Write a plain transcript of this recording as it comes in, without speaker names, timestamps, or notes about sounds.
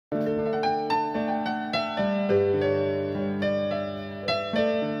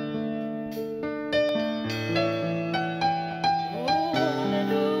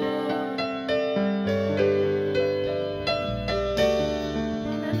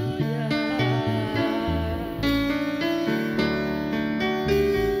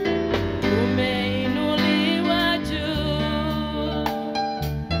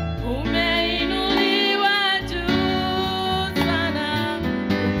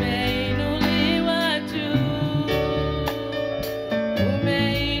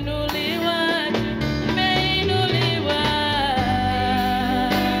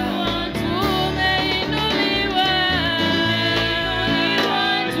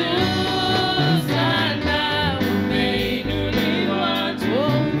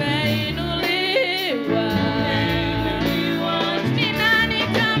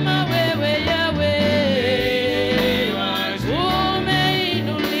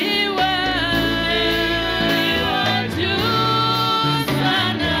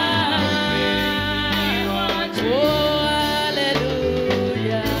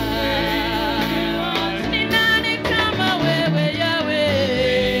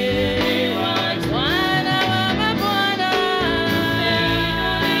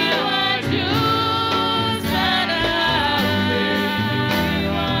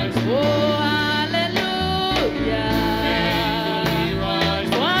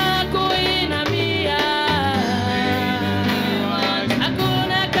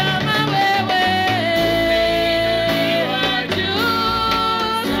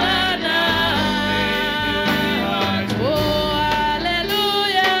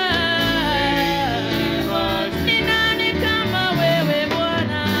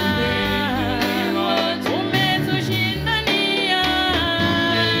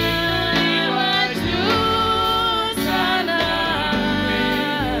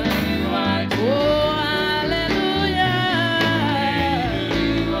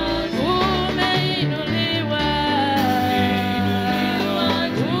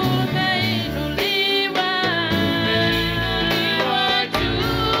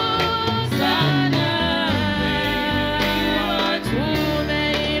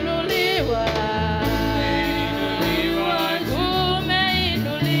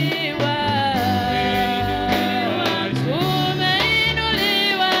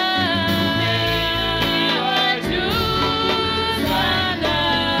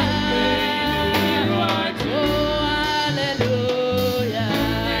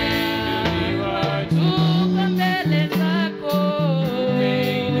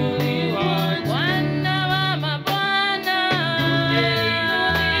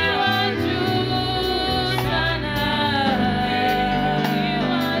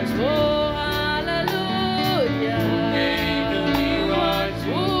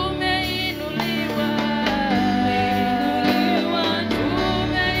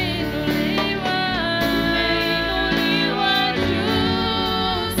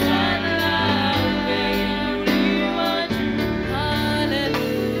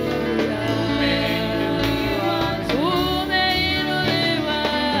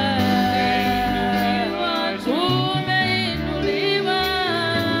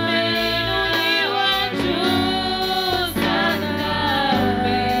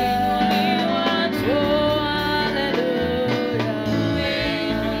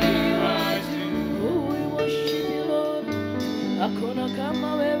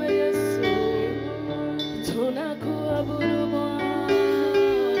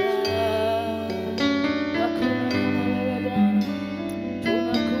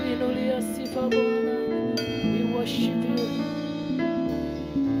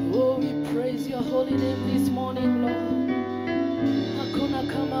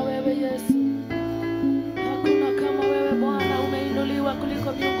wewe Yesu. Hakuna kama wewe Bwana, umeinuliwa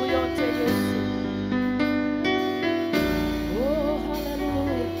kuliko miungu yote Yesu. Oh,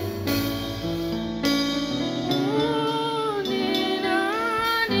 haleluya. Oh, ni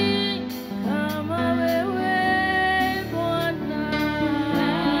nani kama wewe Bwana?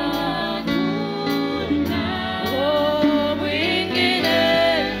 Oh, mwingine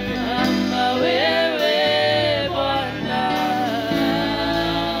kama wewe Bwana.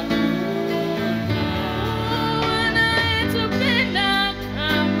 Anayetupenda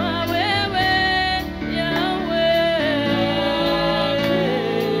kama wewe Yahweh.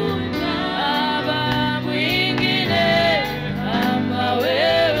 Baba, mwingine kama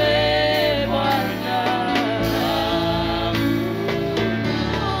wewe Bwana.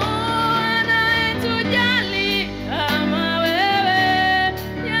 Anayetujali kama wewe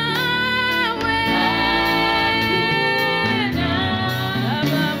Yahweh.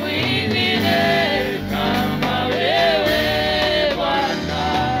 Baba, mwingine kama wewe Bwana.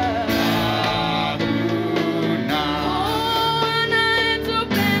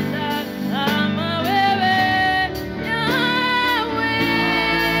 Anayetupenda kama wewe Yahweh.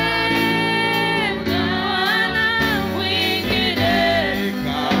 Bwana, mwingine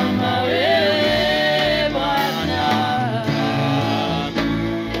kama wewe Bwana.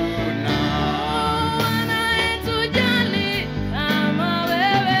 Anayetujali kama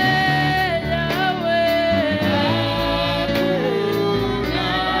wewe Yahweh.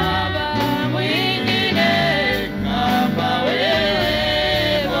 Baba, mwingine kama wewe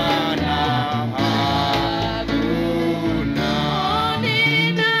Bwana.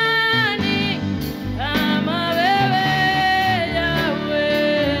 Ni nani kama wewe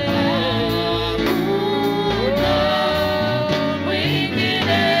Yahweh?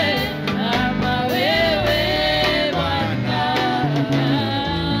 Mwingine kama wewe Bwana.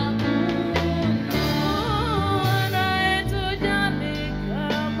 Anayetujali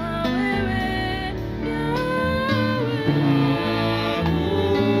kama wewe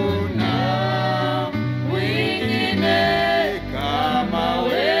mwingine kama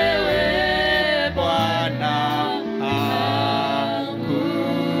wewe Bwana.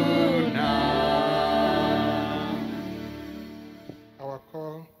 Our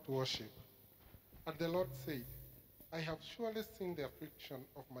call to worship. And the Lord said, I have surely seen the affliction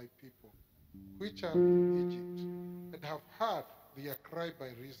of my people, which are in Egypt, and have heard their cry by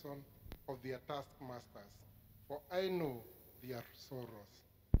reason of their taskmasters, for I know their sorrows.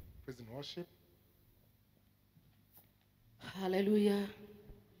 Praise and worship. Hallelujah.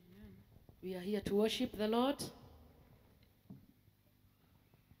 We are here to worship the Lord.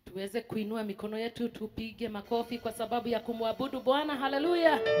 Tuweze kuinua mikono yetu, tupige makofi kwa sababu ya kumwabudu Bwana.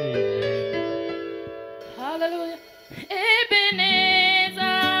 Hallelujah. Hallelujah. Ebenezer,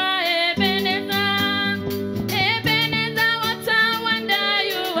 Ebenezer, Ebenezer, what a wonder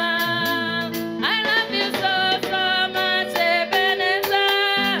you are. I love you so, so much,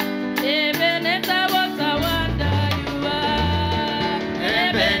 Ebenezer. Ebenezer, what a wonder you are.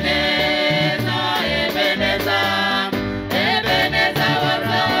 Ebenezer, Ebenezer, Ebenezer, what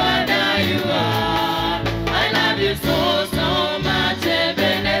a wonder you are. I love you so, so much,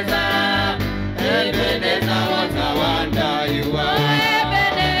 Ebenezer. Ebenezer, what a wonder you are.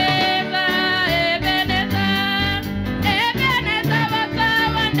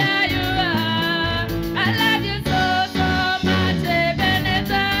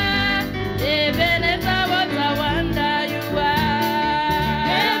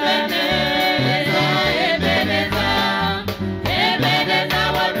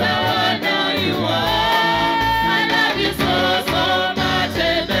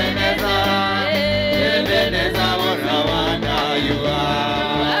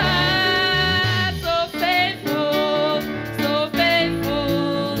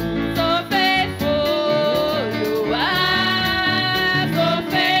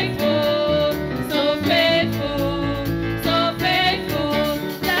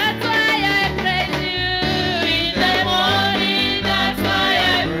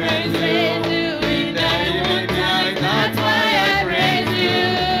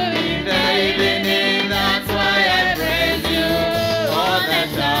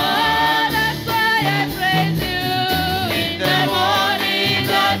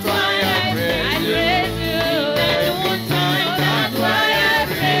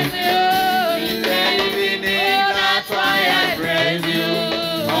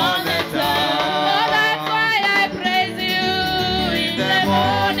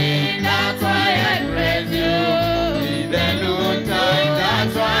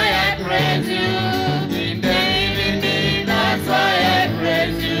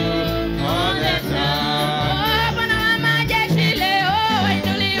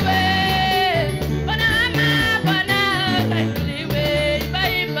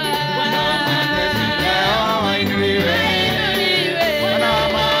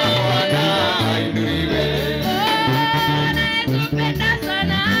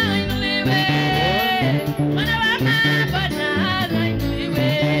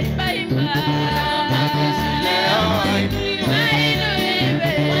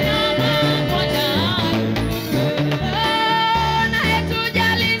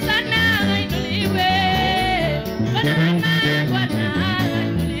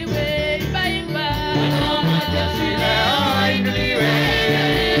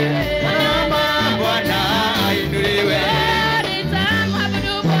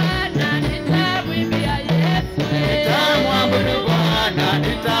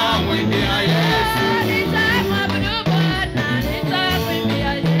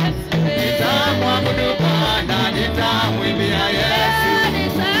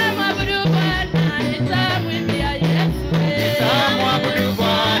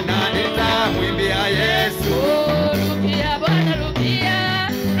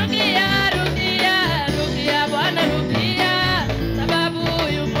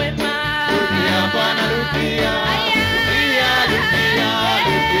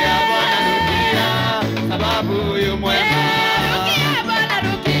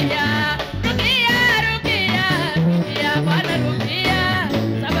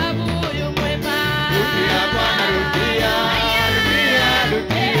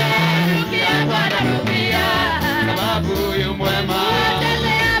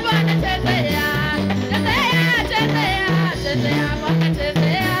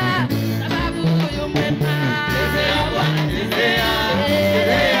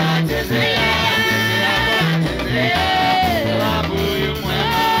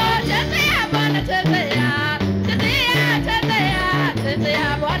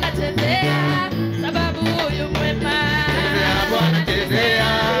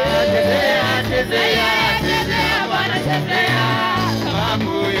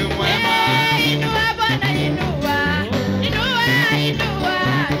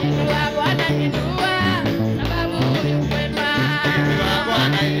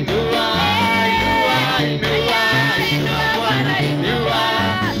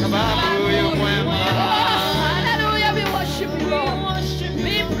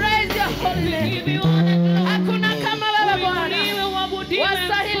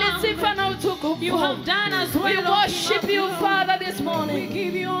 you have done us well. We worship you, Father, this We morning.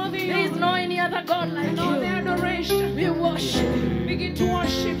 give you all the There is honor no any other God like and all the you. adoration. We worship you. Begin to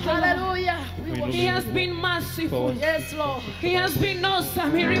worship the Lord. Hallelujah. We He worship. has been merciful. Yes, Lord. He has been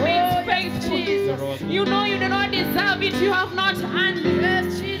awesome. He remains Oh, yes, faithful. Jesus. You know you do not deserve it. You have not earned it.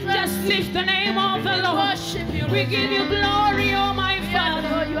 Yes, Jesus. Just lift the name of the Lord. Worship you. We give you glory, oh my We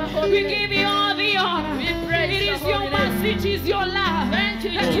adore your Father. holy We name. give you all the honor. We praise It your is your holy name. mercy, it is your love. Thank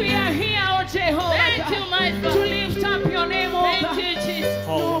you, That we are here, oh Jehovah. Thank you, my To Father. lift up your name, oh Thank God. you, Jesus.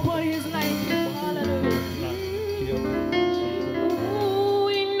 Nobody is like you.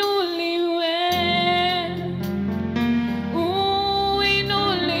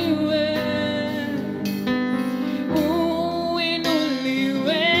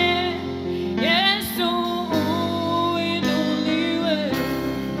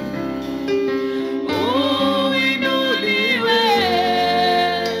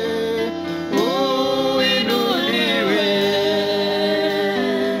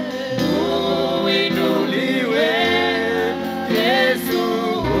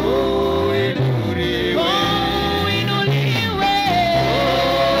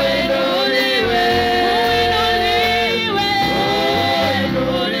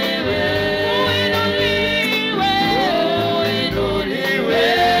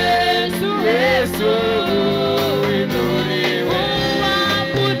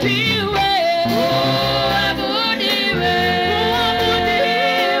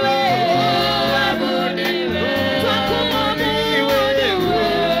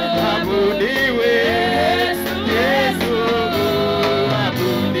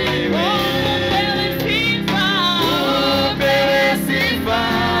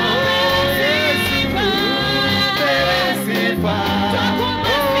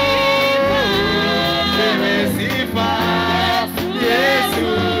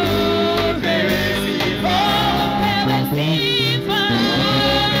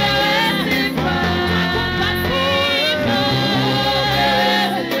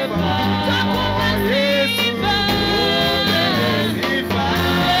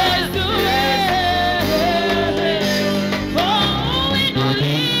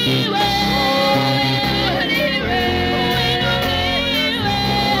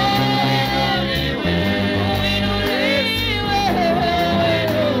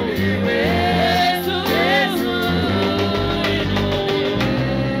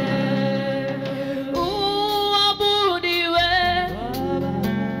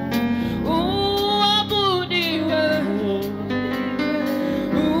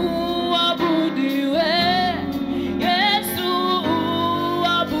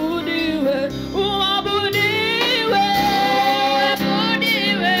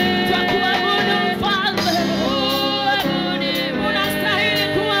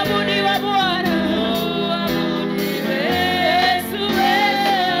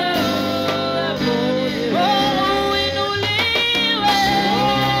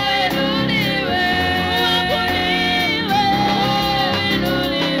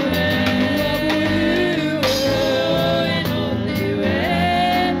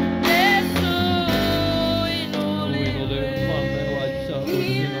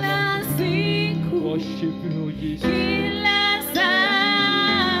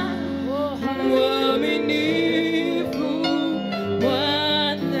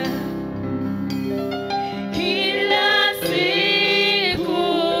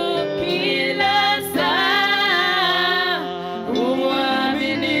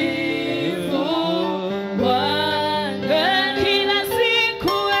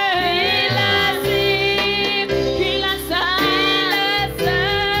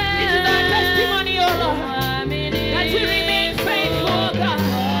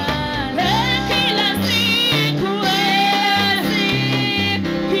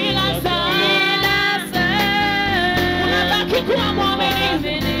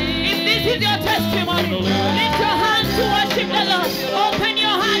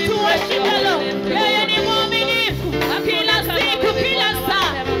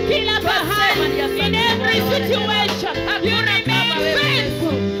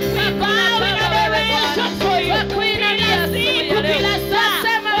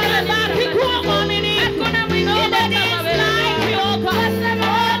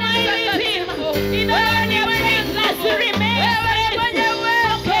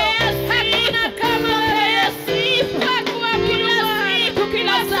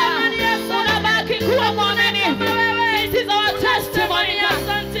 This is our testimony.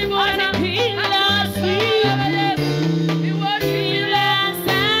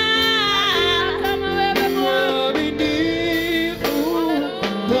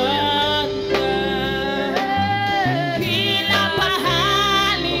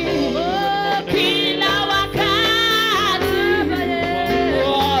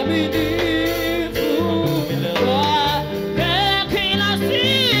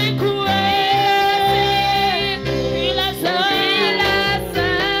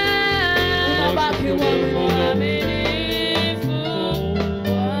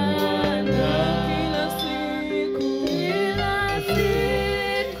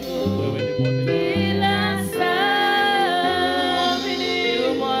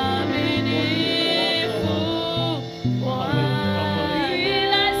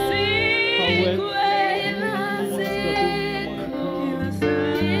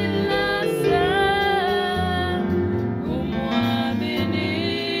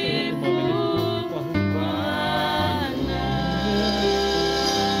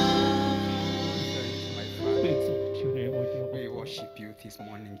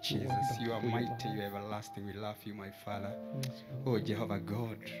 everlasting, we love you, my Father. Oh, Jehovah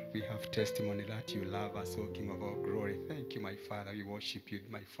God, we have testimony that you love us, O King of all glory. Thank you, my Father. We worship you,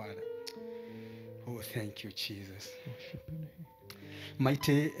 my Father. Oh, thank you, Jesus.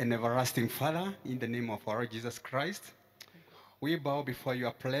 Mighty and everlasting Father, in the name of our Lord Jesus Christ, we bow before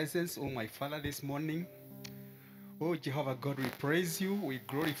your presence, oh my Father, this morning. Oh, Jehovah God, we praise you, we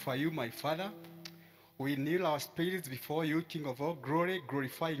glorify you, my Father. We kneel our spirits before you, King of all glory,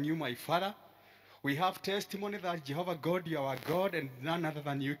 glorifying you, my Father. We have testimony that Jehovah God, you are our God, and none other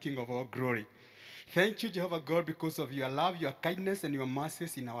than you, King of all glory. Thank you, Jehovah God, because of your love, your kindness, and your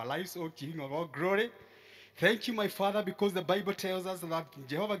mercies in our lives, O King of all glory. Thank you, my Father, because the Bible tells us that,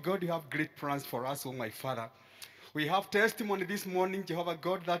 Jehovah God, you have great plans for us, oh my Father. We have testimony this morning, Jehovah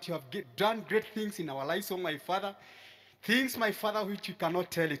God, that you have done great things in our lives, oh my Father. Things, my Father, which you cannot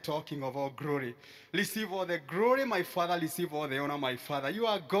tell it, talking of all glory. Receive all the glory, my Father. Receive all the honor, my Father. You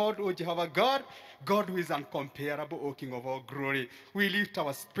are God, O Jehovah God. God who is uncomparable, O King of all glory. We lift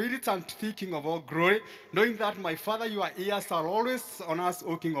our spirits and thinking of all glory, knowing that, my Father, your ears are always on us,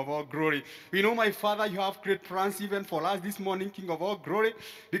 O King of all glory. We know, my Father, you have great plans even for us this morning, King of all glory,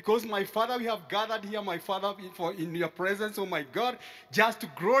 because, my Father, we have gathered here, my Father, in your presence, oh my God, just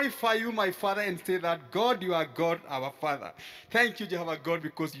to glorify you, my Father, and say that, God, you are God, our Father. Thank you, Jehovah God,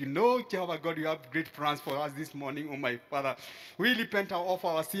 because you know, Jehovah God, you have great plans for us this morning, oh my Father. We repent of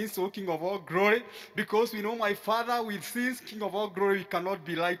our sins, O King of all glory, because we know, my Father, with sins, King of all glory, we cannot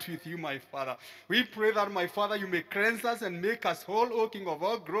be right with you, my Father. We pray that, my Father, you may cleanse us and make us whole, O King of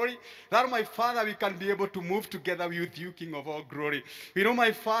all glory, that, my Father, we can be able to move together with you, King of all glory. We know,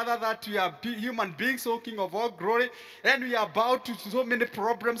 my Father, that we are human beings, O King of all glory, and we are bound to so many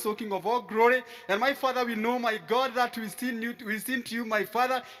problems, O King of all glory. And, my Father, we know, my God, that we sin to you, my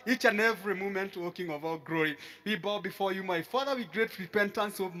Father, each and every moment, O King of all glory. We bow before you, my Father, with great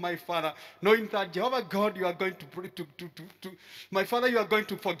repentance of my Father, knowing that, Jehovah God, you are going my Father, you are going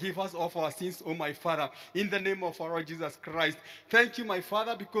to forgive us of our sins, oh my Father, in the name of our Lord Jesus Christ. Thank you, my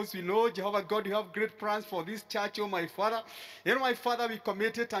Father, because we know, Jehovah God, you have great plans for this church, oh my Father. And, my Father, we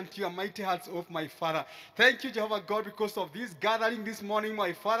commit it unto your mighty hands, oh my Father. Thank you, Jehovah God, because of this gathering this morning,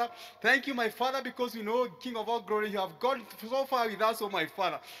 my Father. Thank you, my Father, because we know, King of all glory, you have gone so far with us, oh my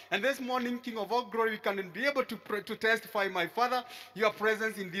Father. And this morning, King of all glory, we can be able to testify, my Father, your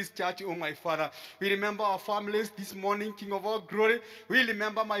presence in this church, oh my Father. We remember our families this morning, King of all glory. We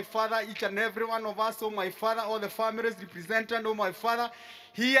remember, my Father, each and every one of us, oh my Father, all the families represented, oh my Father,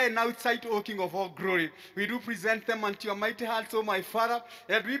 here and outside, O King of all glory. We do present them unto your mighty hands, O my Father,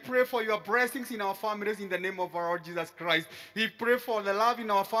 and we pray for your blessings in our families in the name of our Lord Jesus Christ. We pray for the love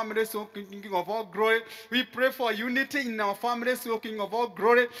in our families, O King of all glory. We pray for unity in our families, O King of all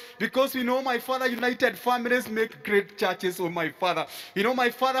glory, because we know, my Father, united families make great churches, O my Father. You know, my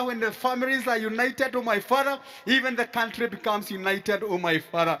Father, when the families are united, O my Father, even the country becomes united, O my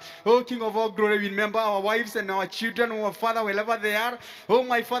Father. O King of all glory, remember our wives and our children, O my Father, wherever they are. Oh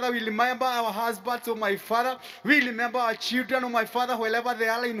my Father, we remember our husbands, oh my Father. We remember our children, oh my Father, wherever they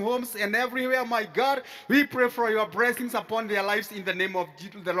are in homes and everywhere, my God. We pray for your blessings upon their lives in the name of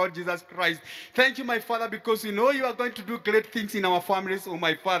the Lord Jesus Christ. Thank you, my Father, because we know you are going to do great things in our families, oh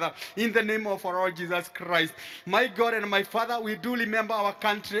my Father, in the name of our Lord Jesus Christ. My God and my Father, we do remember our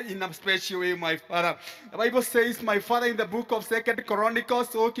country in a special way, my Father. The Bible says, my Father, in the book of 2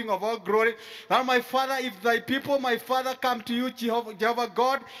 Chronicles, O King of all glory, that, my Father, if thy people, my Father, come to you, Jehovah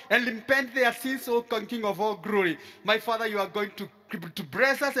God, and repent their sins, O King of all glory, my Father, you are going to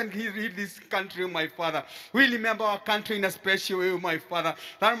bless us and heal this country, my Father. We remember our country in a special way, my Father.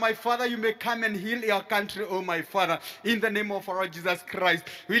 That, my Father, you may come and heal our country, oh my Father, in the name of our Lord Jesus Christ.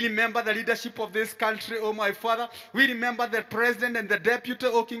 We remember the leadership of this country, oh my Father. We remember the president and the deputy,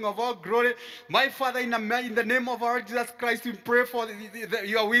 O King of all glory. My Father, in the name of our Lord Jesus Christ, we pray for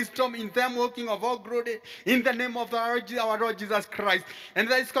your wisdom in them, O King of all glory, in the name of our Lord Jesus Christ. And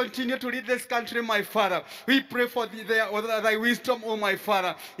let's continue to lead this country, my Father. We pray for thy wisdom, oh my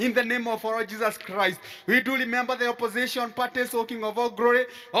Father, in the name of our Lord Jesus Christ. We do remember the opposition parties, O King of all glory,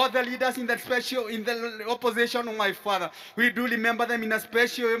 all the leaders in the opposition, oh my Father. We do remember them in a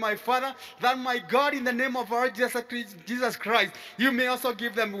special way, my Father, that, my God, in the name of our Jesus Christ, you may also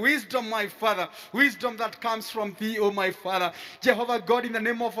give them wisdom, my Father, wisdom that comes from thee, oh my Father. Jehovah God, in the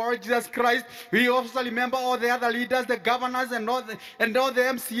name of our Jesus Christ, we also remember all the other leaders, the governors, and all the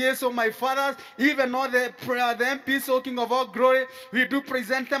MCAs, oh my Father, even all the MPs, O King of all glory. we do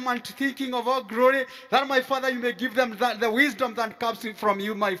present them unto thee, King of all glory, that my Father, you may give them the wisdom that comes from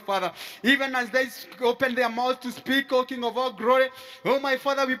you, my Father. Even as they open their mouth to speak, O King of all glory, oh my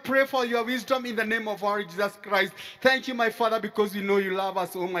Father, we pray for your wisdom in the name of our Jesus Christ. Thank you, my Father, because we know you love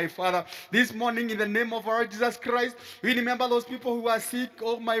us, oh my Father. This morning, in the name of our Jesus Christ, we remember those people who are sick,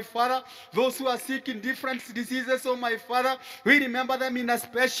 oh my Father, those who are sick in different diseases, oh my Father. We remember them in a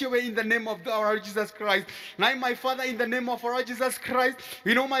special way in the name of our Jesus Christ. Now, my Father, in the name of our Jesus Christ,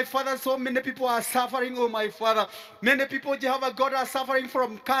 we know, my Father, so many people are suffering, oh my Father. Many people, Jehovah God, are suffering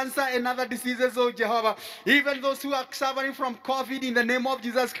from cancer and other diseases, oh Jehovah. Even those who are suffering from COVID, in the name of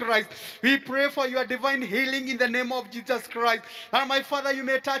Jesus Christ, we pray for your divine healing in the name of Jesus Christ. And my Father, you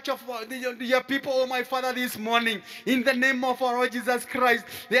may touch of your people, oh my Father, this morning in the name of our Lord Jesus Christ.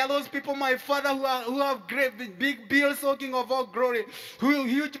 There are those people, my Father, who have great big bills, oh King of all glory, who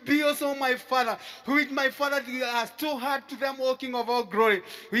huge bills, oh my Father, who my Father are too hard to them, oh King of all glory.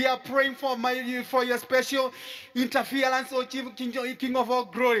 We are praying for your special interference, oh King of all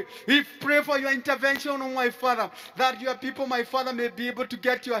glory. We pray for your intervention, oh my Father, that your people, my Father, may be able to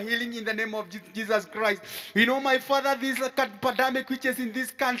get your healing in the name of Jesus Christ. We know, my Father, this pandemic which is in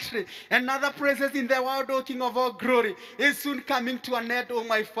this country and other places in the world, O King of all glory, is soon coming to an end, O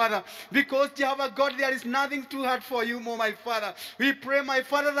my Father. Because, Jehovah God, there is nothing too hard for you, O my Father. We pray, my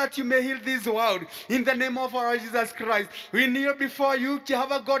Father, that you may heal this world in the name of our Jesus Christ. We kneel before you,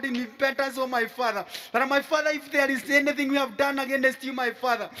 Jehovah God, in repentance, O my Father. That, my Father, if there is anything we have done against you, my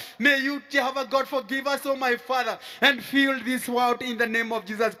Father, may you, Jehovah God, forgive us, O my Father, and fill this world in the name of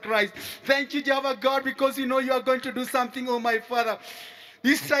Jesus Christ. Thank you, Jehovah God, because you know you are going to do something, oh my Father.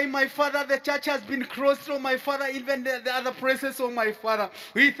 This time, my Father, the church has been closed, oh my Father, even the other places, oh my Father.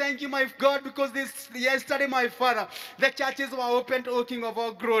 We thank you, my God, because yesterday, my Father, the churches were opened, O King of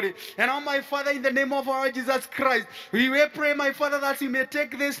all glory. And oh my Father, in the name of our Jesus Christ, we will pray, my Father, that you may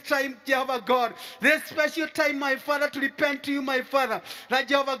take this time, Jehovah God, this special time, my Father, to repent to you, my Father, that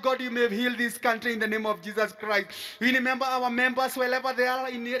Jehovah God, you may heal this country in the name of Jesus Christ. We remember our members wherever they are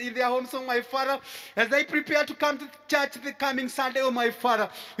in their homes, oh my Father, as they prepare to come to church the coming Sunday, oh my Father.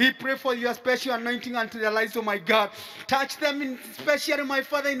 We pray for your special anointing unto their lives, oh my God. Touch them in special, my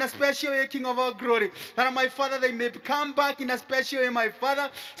Father, in a special way, King of all glory. That, my Father, they may come back in a special way, my Father,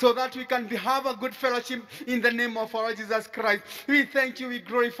 so that we can have a good fellowship in the name of our Lord Jesus Christ. We thank you, we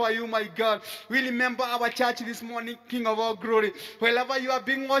glorify you, my God. We remember our church this morning, King of all glory. Wherever you are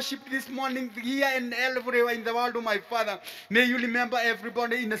being worshipped this morning, here and everywhere in the world, oh my Father, may you remember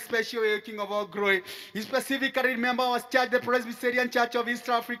everybody in a special way, King of all glory. You specifically remember our church, the Presbyterian Church of East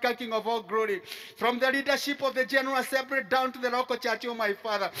Africa, King of all glory. From the leadership of the General Assembly down to the local church, oh my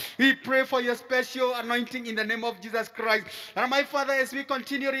Father, we pray for your special anointing in the name of Jesus Christ. And my Father, as we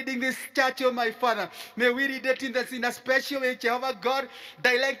continue reading this church, oh my Father, may we read it in a special way, Jehovah God,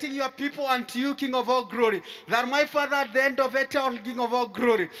 directing your people unto you, King of all glory. That, my Father, at the end of it all, King of all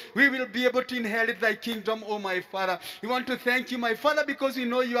glory, we will be able to inherit thy kingdom, oh my Father. We want to thank you, my Father, because we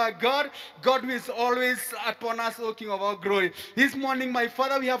know you are God, God who is always upon us, O King of all glory. This morning, my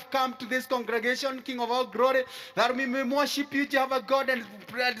Father, we have come to this congregation, King of all glory, that we may worship you, Jehovah God, and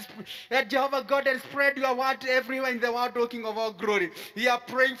Jehovah God, and spread your word everywhere in the world, O King of all glory. We are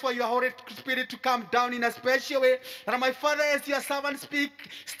praying for your Holy Spirit to come down in a special way. And my Father, as your servant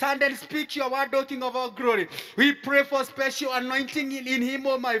stand and speak your word, O King of all glory. We pray for special anointing in him,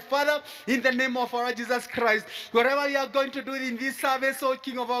 O my Father, in the name of our Lord Jesus Christ. Whatever you are going to do in this service, O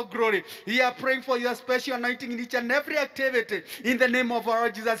King of all glory, we are praying for your special anointing in each and every activity in the name of our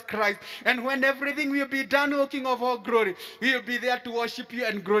Lord Jesus Christ. And when everything will be done, O King of all glory, we will be there to worship you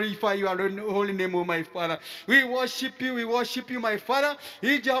and glorify your holy name, O my Father. We worship you, my Father.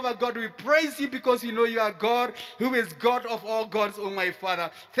 In Jehovah God, we praise you because we know you are God, who is God of all gods, O my Father.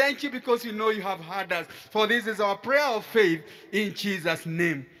 Thank you because we know you have heard us. For this is our prayer of faith in Jesus'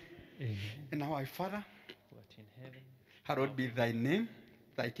 name. Amen. And now, our Father, Who art in heaven, hallowed be thy name.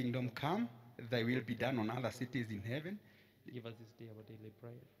 Thy kingdom come. Thy will be done on other cities in heaven. give us this day our daily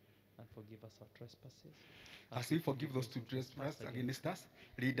bread, and forgive us our trespasses. As we forgive those who trespass against us,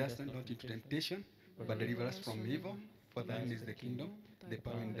 lead us not into temptation, but deliver us from evil. For thine is the kingdom, the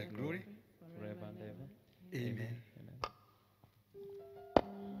power, and the glory. Forever and ever. Amen. Amen.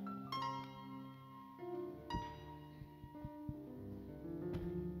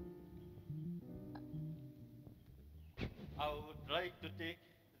 I would like to take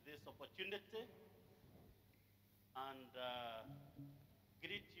this opportunity and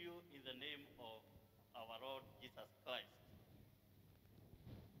greet you in the name of our Lord Jesus Christ.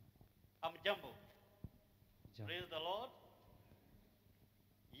 Hamjambo. Jam- Praise the Lord.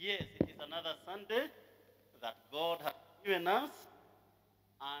 Yes, it is another Sunday that God has given us,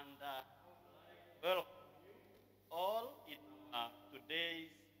 and welcome you all in today's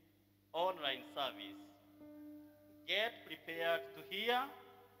online service. Get prepared to hear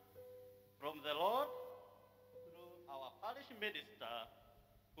from the Lord through our parish minister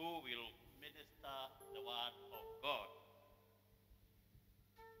who will minister the word of God.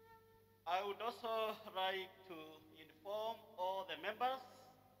 I would also like to inform all the members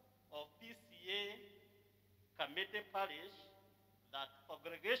of PCEA Kamiti Parish that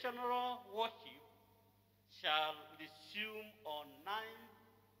congregational worship shall resume on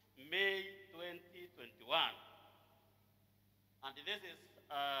 9th May 2021. And this is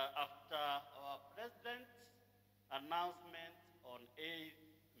after our President's announcement on 8th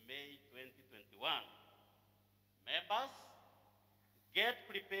May 2021. Members, get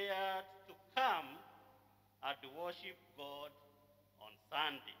prepared to come and worship God on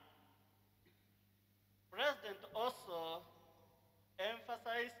Sunday. President also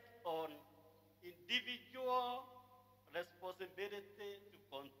emphasized on individual responsibility to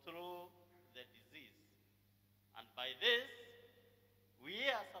control the disease. And by this, we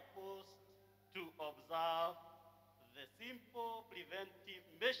are supposed to observe the simple preventive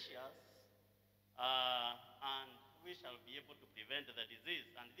measures and we shall be able to prevent the disease.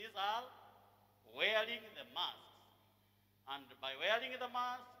 And these are wearing the masks. And by wearing the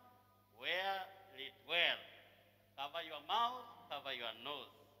mask, wear it well. Cover your mouth, cover your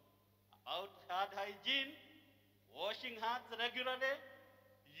nose. About hand hygiene, washing hands regularly,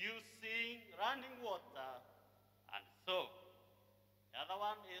 using running water and soap. The other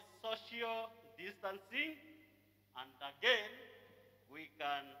one is social distancing, and again, we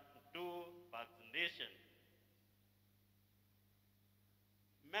can do vaccination.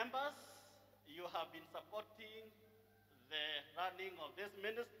 Members, you have been supporting the running of this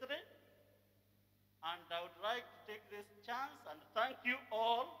ministry, and I would like to take this chance and thank you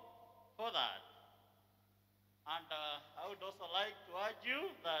all for that. And I would also like to urge you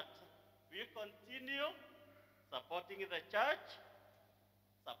that we continue supporting the church,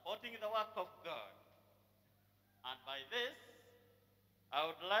 supporting the work of God. And by this, I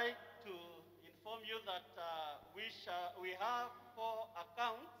would like to inform you that we have 4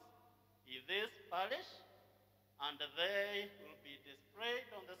 accounts in this parish, and they will be displayed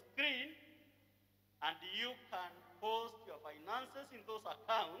on the screen, and you can post your finances in those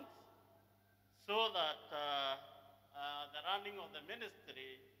accounts so that the running of the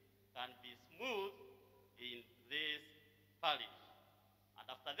ministry can be smooth in this parish. And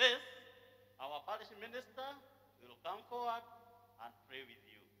after this, our parish minister will come forward and pray with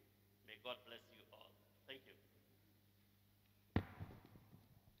you. May God bless you all. Thank you.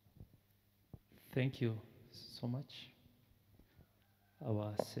 Thank you so much,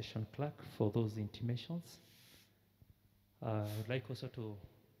 our session clerk, for those intimations. I would like also to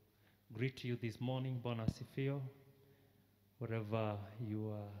greet you this morning, Bona Sifio, wherever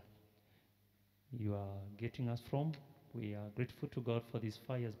you are getting us from. We are grateful to God for this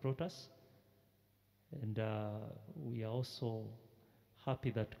fire has brought us. And we are also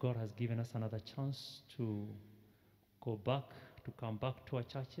happy that God has given us another chance to come back to our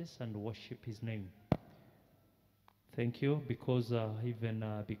churches and worship His name. Thank you, because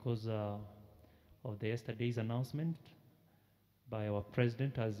because of the yesterday's announcement by our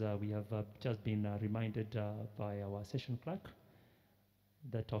president, as we have just been reminded by our session clerk,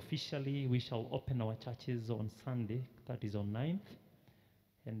 that officially we shall open our churches on Sunday, that is on 9th,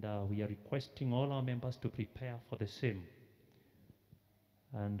 and we are requesting all our members to prepare for the same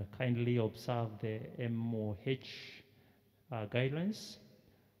and kindly observe the MOH guidelines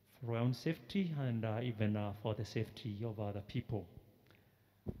for our own safety and even for the safety of other people.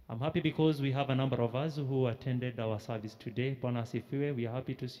 I'm happy because we have a number of us who attended our service today. Bwana Asifiwe, we are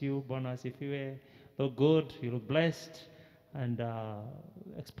happy to see you. Bwana Asifiwe, look good, you look blessed, and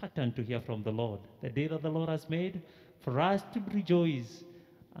expectant to hear from the Lord. The day that the Lord has made, for us to rejoice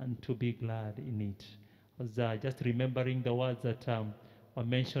and to be glad in it. I was just remembering the words that were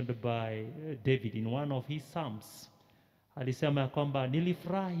mentioned by David in one of his psalms. Alisema kwamba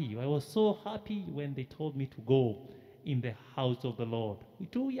nilifurahi, I was so happy when they told me to go in the house of the Lord.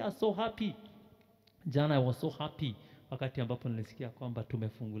 We are so happy. Jana I was so happy wakati ambapo nilisikia kwamba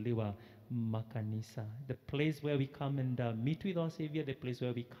tumefunguliwa makanisa. The place where we come and meet with our Savior, the place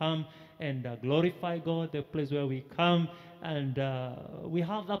where we come and glorify God, the place where we come and we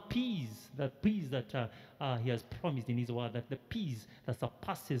have the peace that He has promised in His word, that the peace that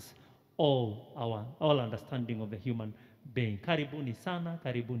surpasses all understanding of the human being. Karibuni sana,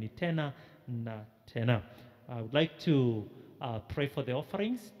 karibuni tena na tena. I would like to pray for the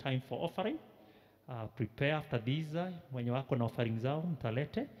offerings, time for offering. prepare after these, wenye wako na offering zao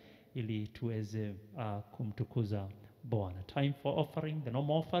mtalete ili tuweze kumtukuza Bwana. Time for offering, the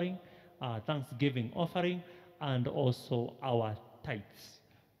normal offering, thanksgiving offering, and also our tithes.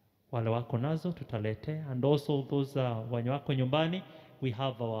 Wale wako nazo tutalete, and also those wenye wako nyumbani, we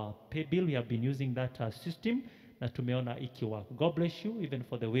have our pay bill. We have been using that system na tumeona ikiwa. God bless you even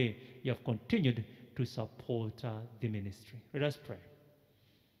for the way you have continued to support the ministry. Let us pray.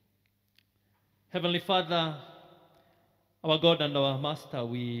 Heavenly Father, our God and our Master,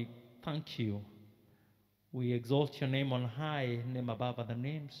 we thank you. We exalt your name on high, name above other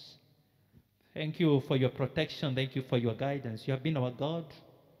names. Thank you for your protection. Thank you for your guidance. You have been our God.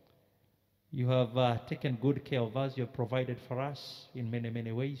 You have taken good care of us. You have provided for us in many,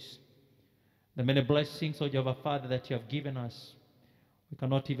 many ways. The many blessings, oh Jehovah Father, that you have given us, we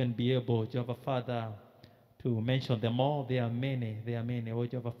cannot even be able, Jehovah Father, to mention them all. They are many, oh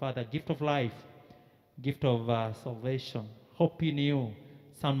Jehovah Father. Gift of life, gift of salvation, hope in you,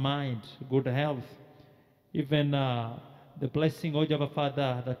 sound mind, good health, even the blessing, oh Jehovah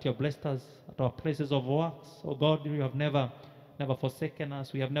Father, that you have blessed us at our places of works. Oh God, you have never forsaken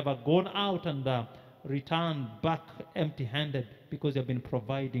us. We have never gone out and returned back empty-handed, because you have been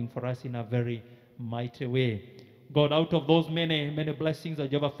providing for us in a very mighty way. God, out of those many, many blessings that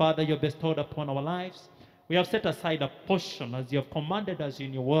Jehovah Father you have bestowed upon our lives, we have set aside a portion as you have commanded us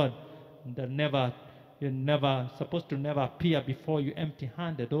in your word, that you're never supposed to never appear before you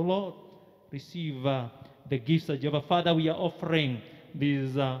empty-handed. Oh Lord, receive the gifts that Jehovah Father we are offering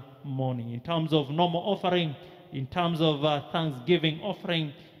this morning, in terms of normal offering, in terms of thanksgiving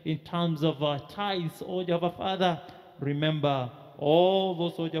offering, in terms of tithes. Oh Jehovah Father, remember all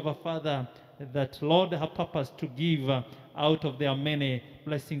those, oh Jehovah Father, that Lord have purpose to give out of their many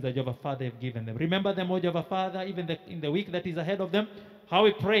blessings that Jehovah Father have given them. Remember them, oh Jehovah Father, even in the week that is ahead of them. How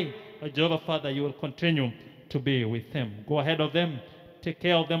we pray that Jehovah Father, you will continue to be with them. Go ahead of them. Take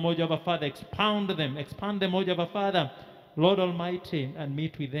care of them, O Jehovah Father. Expand them, O Jehovah Father, Lord Almighty, and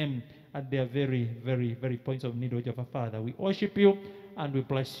meet with them at their very, very, very points of need, O Jehovah Father. We worship you and we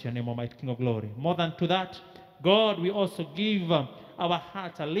bless your name, Almighty King of Glory. More than to that, God, we also give our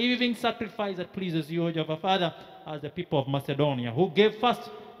hearts a living sacrifice that pleases you, O Jehovah Father, as the people of Macedonia, who gave first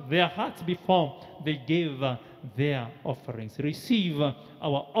their hearts before they gave their offerings. Receive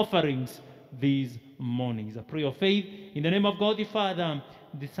our offerings these mornings. A prayer of faith in the name of God the Father,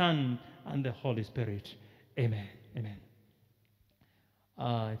 the Son, and the Holy Spirit. Amen. Amen.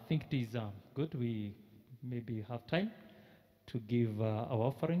 I think it is good. We maybe have time to give our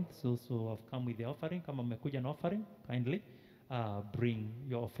offering. Those who have come with the offering, kama mmekuja na offering, kindly bring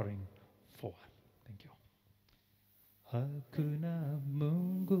your offering forward. Thank you. Hakuna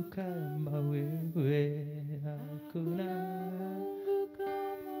Mungu kama wewe, hakuna Mungu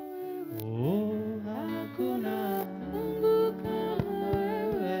kama wewe. Oh, hakuna Mungu kama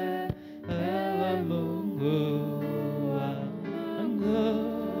wewe, ewe Mungu wangu,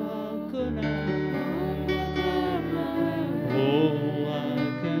 hakuna Mungu kama wewe. Oh,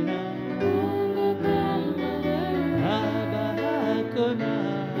 hakuna Mungu kama wewe, Baba, hakuna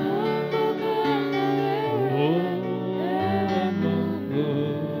Mungu kama wewe.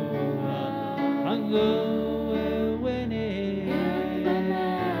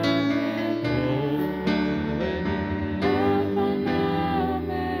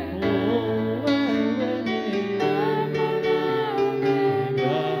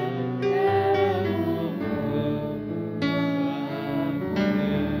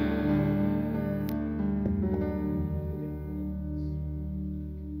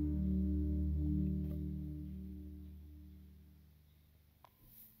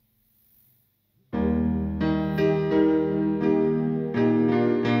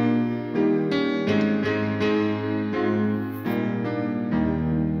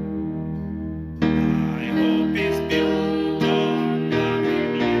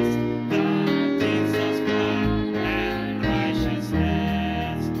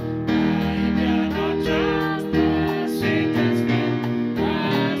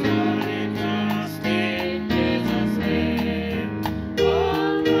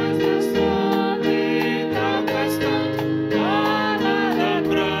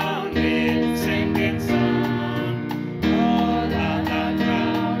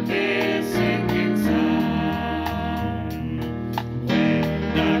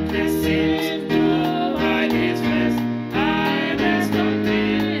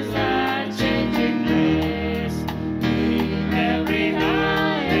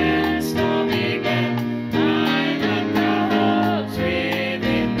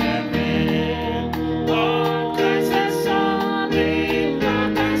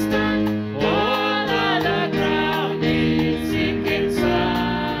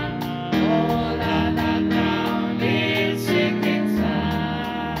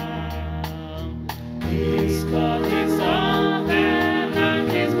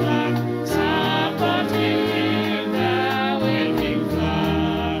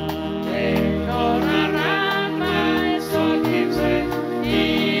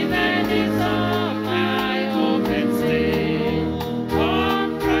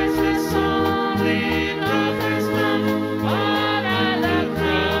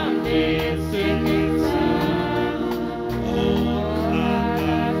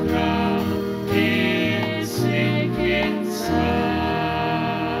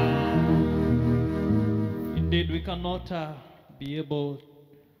 cannot be able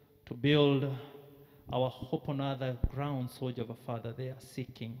to build our hope on other grounds, O Jehovah Father. They are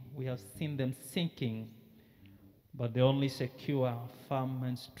seeking. We have seen them sinking, but the only secure, firm,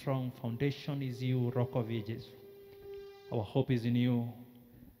 and strong foundation is you, Rock of Ages. Our hope is in you.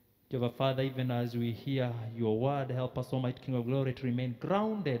 Jehovah Father, even as we hear your word, help us, Almighty King of Glory, to remain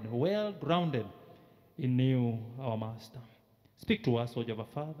grounded, well grounded in you, our Master. Speak to us, O Jehovah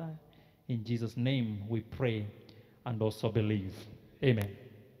Father. In Jesus' name we pray and also believe. Amen.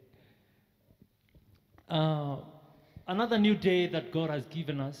 Another new day that God has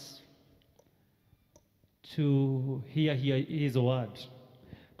given us to hear His word.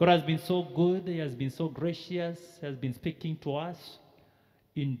 God has been so good, He has been so gracious, He has been speaking to us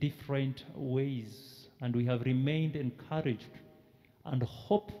in different ways, and we have remained encouraged and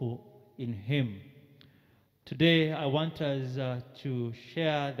hopeful in Him. Today, I want us to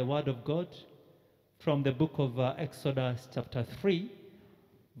share the word of God from the book of Exodus chapter 3,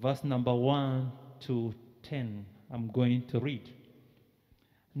 verse number 1 to 10. I'm going to read.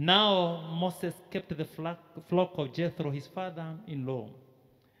 Now Moses kept the flock of Jethro, his father-in-law,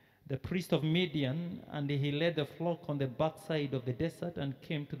 the priest of Midian, and he led the flock on the backside of the desert and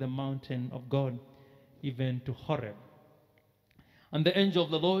came to the mountain of God, even to Horeb. And the angel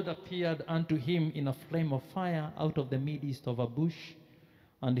of the Lord appeared unto him in a flame of fire out of the midst of a bush.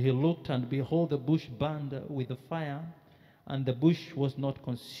 And he looked, and behold, the bush burned with the fire, and the bush was not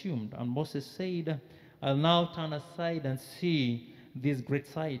consumed. And Moses said, I'll now turn aside and see this great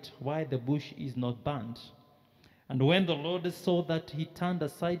sight, why the bush is not burnt. And when the Lord saw that he turned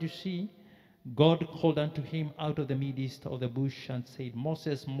aside to see, God called unto him out of the midst of the bush and said,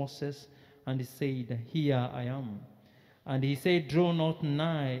 Moses, Moses. And he said, Here I am. And he said, Draw not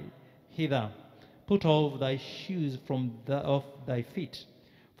nigh hither. Put off thy shoes from off thy feet,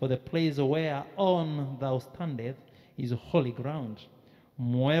 for the place whereon thou standest is holy ground.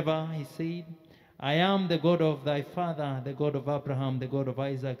 Moreover, he said, I am the God of thy father, the God of Abraham, the God of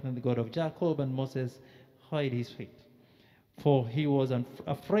Isaac, and the God of Jacob. And Moses hid his face, for he was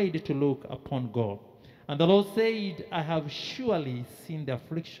afraid to look upon God. And the Lord said, I have surely seen the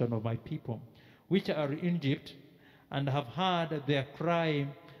affliction of my people, which are in Egypt, and have heard their cry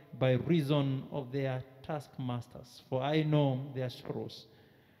by reason of their taskmasters, for I know their sorrows.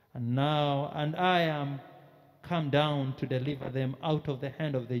 And I am come down to deliver them out of the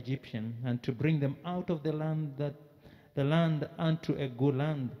hand of the Egyptian, and to bring them out of the land unto a good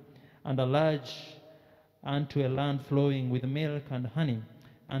land, and a large unto a land flowing with milk and honey,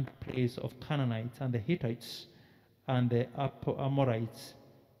 and place of Canaanites, and the Hittites, and the Amorites,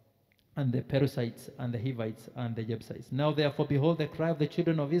 and the Perizzites, and the Hivites, and the Jebusites. Now therefore, behold, the cry of the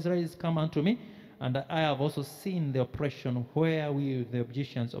children of Israel is come unto me, and I have also seen the oppression where the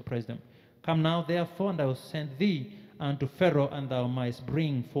Egyptians oppressed them. Come now therefore, and I will send thee unto Pharaoh, and thou mightst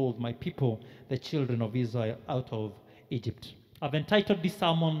bring forth my people, the children of Israel, out of Egypt. I've entitled this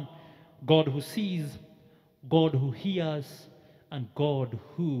sermon, God who sees, God who hears, and God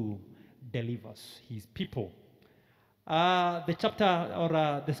who delivers his people. The chapter or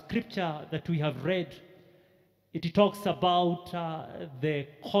the scripture that we have read, it talks about the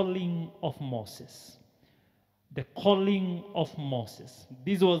calling of Moses. The calling of Moses.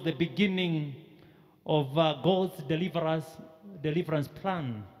 This was the beginning of God's deliverance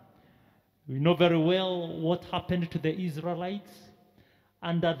plan. We know very well what happened to the Israelites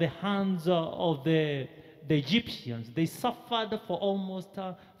under the hands of the Egyptians. They suffered for almost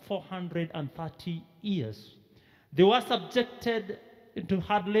 430 years. They were subjected to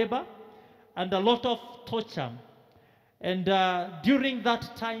hard labor and a lot of torture. And during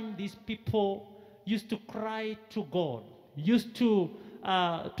that time, these people used to cry to God, used to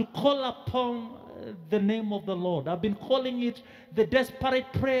call upon the name of the Lord. I've been calling it the desperate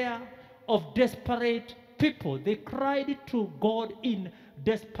prayer of desperate people. They cried to God in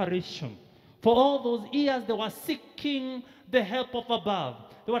desperation. For all those years, they were seeking the help of above.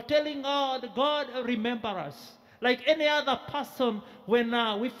 They were telling God, God, remember us. Like any other person, when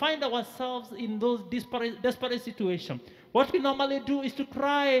we find ourselves in those desperate situations, what we normally do is to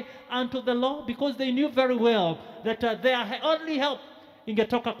cry unto the Lord, because they knew very well that their only help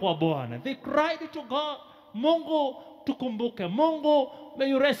ingetoka kwa Bwana. They cried to God, Mungu tukumbuke. Mungu, may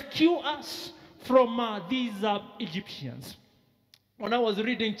you rescue us from these Egyptians. When I was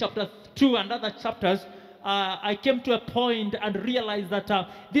reading chapter 2 and other chapters, I came to a point and realized that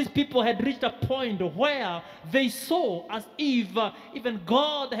these people had reached a point where they saw as if even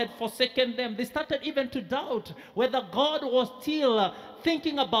God had forsaken them. They started even to doubt whether God was still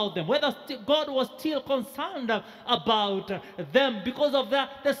thinking about them, whether God was still concerned about them because of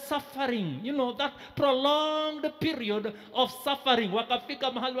the suffering, you know, that prolonged period of suffering.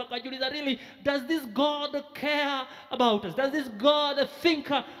 Wakafika mahali wakajiuliza, really, does this God care about us? Does this God think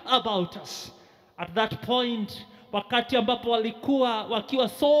about us? At that point, wakati ambapo walikuwa wakiwa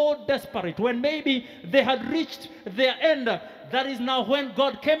so desperate, when maybe they had reached their end, that is now when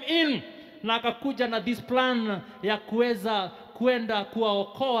God came in na akakuja na this plan ya kuweza kwenda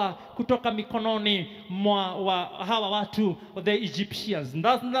kuwaokoa kutoka mikononi mwa hawa watu, the Egyptians. And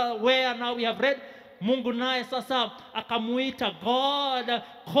that's where now we have read, Mungu naye sasa akamuita. God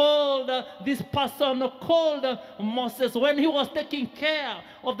called this person, called Moses, when he was taking care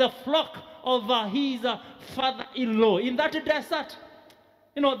of the flock of his father-in-law in that desert,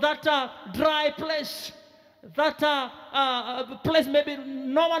 you know, that dry place, that place maybe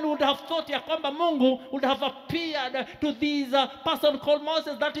no one would have thought ya kwamba Mungu would have appeared to this person called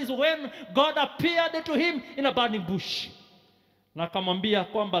Moses. That is when God appeared to him in a burning bush. Na akamwambia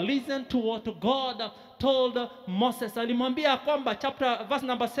kwamba, listen to what God told Moses. Alimwambia kwamba, verse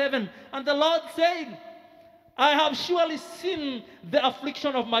number 7, and the Lord said, I have surely seen the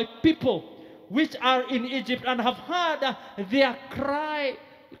affliction of my people which are in Egypt, and have heard their cry.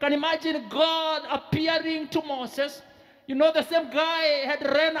 You can imagine God appearing to Moses. You know, the same guy had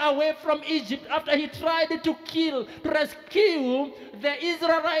ran away from Egypt after he tried to rescue the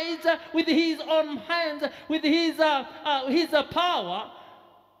Israelites with his own hands, with his power.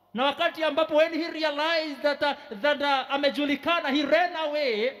 Na wakati ambapo when he realized that amejulikana, he ran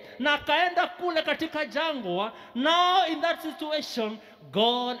away na akaenda kule katika jangwa. Now in that situation,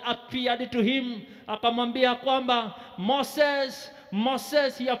 God appeared to him. Akamwambia kwamba,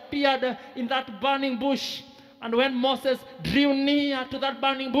 Moses, he appeared in that burning bush. And when Moses drew near to that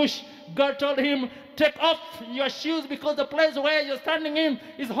burning bush, God told him, take off your shoes, because the place where you're standing in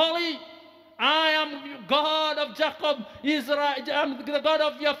is holy. I am God of Jacob, Israel. I'm the God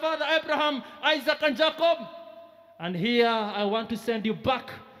of your father Abraham, Isaac, and Jacob. And here I want to send you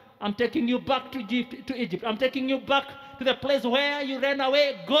back. I'm taking you back to Egypt. I'm taking you back to the place where you ran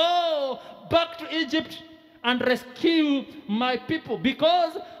away. Go back to Egypt and rescue my people,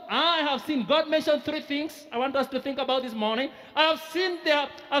 because I have seen. God mentioned 3 things I want us to think about this morning. I've seen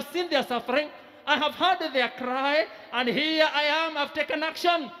their suffering. I have heard their cry, and here I am. I've taken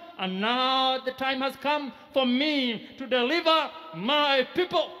action, and now the time has come for me to deliver my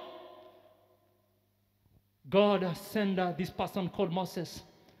people. God sent this person called Moses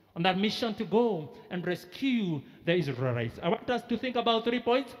on that mission to go and rescue the Israelites. I want us to think about 3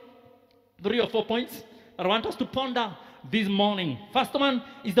 points, 3 or 4 points. I want us to ponder this morning. First one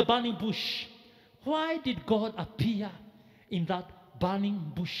is the burning bush. Why did God appear in that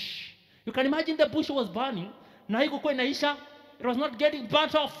burning bush? You can imagine the bush was burning. Na haikuwa inaisha. It was not getting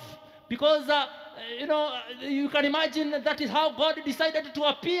burnt off. Because, you can imagine that is how God decided to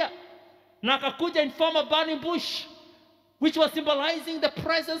appear. Na akakuja in form of burning bush, which was symbolizing the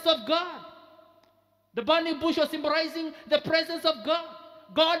presence of God. The burning bush was symbolizing the presence of God.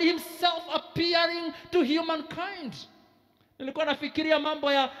 God himself appearing to humankind. Nilikuwa nafikiria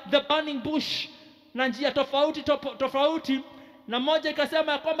mambo ya the burning bush na njia tofauti, na moja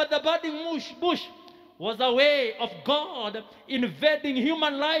ikasema kwamba the burning bush was a way of God invading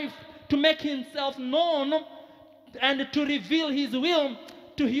human life to make himself known and to reveal his will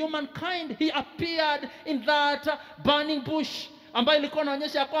to humankind. He appeared in that burning bush, ambayo ilikuwa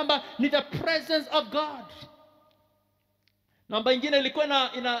inaonyesha kwamba ni the presence of God. Namba ingine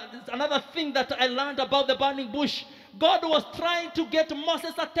ilikuwa another thing that I learned about the burning bush. God was trying to get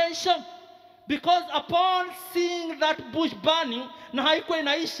Moses' attention, because upon seeing that bush burning, na haikuwa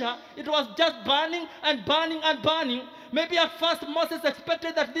inaisha, it was just burning and burning and burning. Maybe at first Moses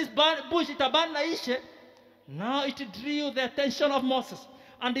expected that this bush itaburn na ishe. Now it drew the attention of Moses,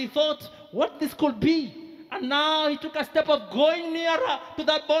 and he thought what this could be. And now he took a step of going nearer to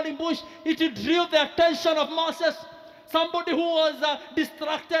that burning bush. It drew the attention of Moses. Somebody who was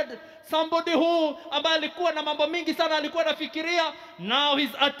distracted, somebody who ambaye alikuwa na mambo mingi sana alikuwa nafikiria. Now his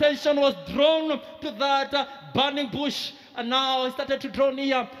attention was drawn to that burning bush, and now he started to draw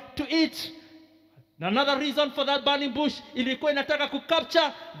near to it. Another reason for that burning bush, ilikuwa inataka to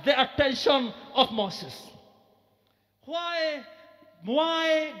capture the attention of Moses. Why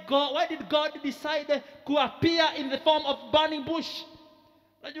did God decide to appear in the form of burning bush?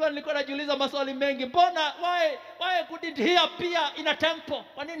 Najua nilikuwa najiuliza maswali mengi. Mbona why couldn't he appear in a temple?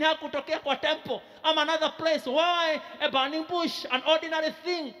 Kwa nini hakutokea kwa temple ama another place? Why a burning bush, an ordinary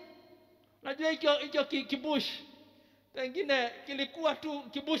thing? Najua hicho kibush pengine kilikuwa tu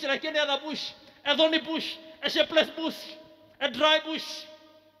kibush like any other bush, a thorny bush, a shapeless bush, a dry bush.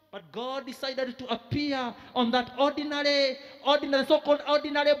 But God decided to appear on that ordinary, so-called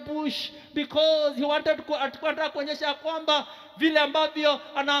ordinary bush, because he wanted to kuonyesha kwamba vile ambavyo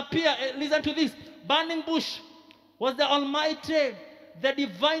anaapia. Listen to this. Burning bush was the Almighty, the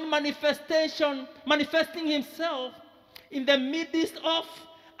divine manifesting himself in the midst of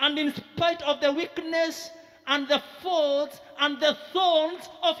and in spite of the weakness and the faults and the thorns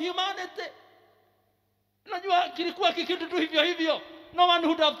of humanity. Unajua kilikuwa kikitu tu hivyo. No one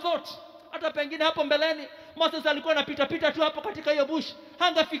would have thought. Hata pengine hapo mbeleni Moses alikuwa anapita tu hapo katika hiyo bush.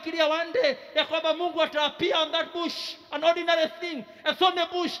 Hangafikiria one day ya kwamba Mungu ataapia on that bush, an ordinary thing, a thorny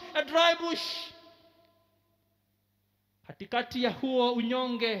bush, a dry bush. Katikati ya huo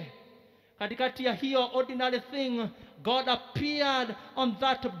unyonge, katikati ya hiyo ordinary thing, God appeared on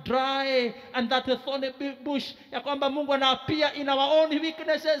that dry and that thorny bush. Ya kwamba Mungu anaapia in our own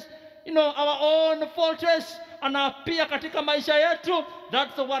weaknesses, our own faults, anaapia katika maisha yetu.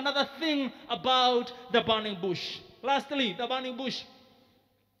 That's another thing about the burning bush. Lastly, the burning bush.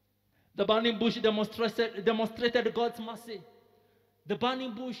 The burning bush demonstrated God's mercy. The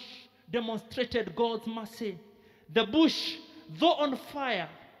burning bush demonstrated God's mercy. The bush, though on fire,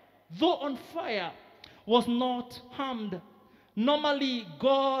 was not harmed. Normally,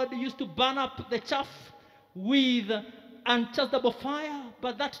 God used to burn up the chaff with unchargeable fire,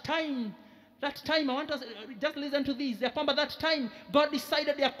 but that time, I want us just listen to this. Ya kwamba that time God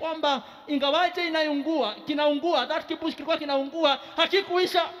decided ya kwamba ingawaje kinaungua, that kibush kilikuwa kinaungua,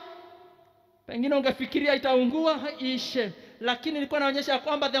 hakikuisha. Pengine ungefikiria itaungua ishe, lakini ilikuwa inaonyesha ya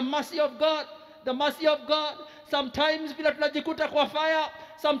kwamba the mercy of God. Sometimes vile tunajikuta kwa fire,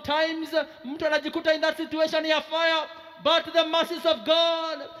 sometimes mtu anajikuta in that situation ya fire, but the mercies of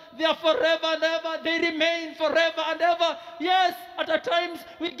God, they are forever and ever. They remain forever and ever. Yes, at times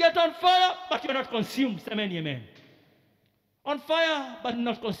we get on fire, but you're not consumed. Amen, amen. On fire, but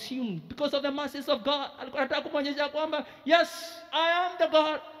not consumed because of the mercies of God. Alikuwa anataka kumwonyesha kwamba, yes, I am the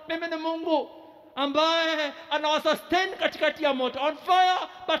God. Mimi ni Mungu ambaye anawasustain katikati ya moto. On fire,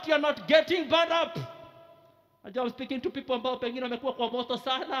 but you're not getting burned up. I'm speaking to people ambao pengine wamekuwa kwa moto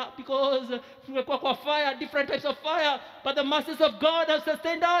sana, because tumekuwa kwa fire, different types of fire, but the mercies of God have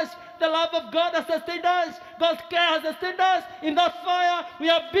sustained us. The love of God has sustained us. God's care has sustained us. In that fire, we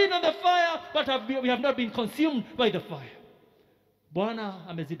have been on the fire, but we have not been consumed by the fire. Bwana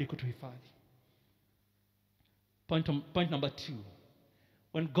amezidi kutuhifadhi. Point number 2.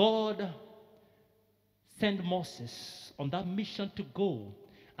 When God sent Moses on that mission to go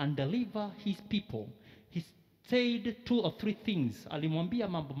and deliver his people, he said 2 or 3 things. Alimwambia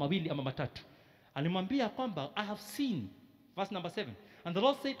mambo mawili ama matatu. Alimwambia kwamba, I have seen, verse number 7. And the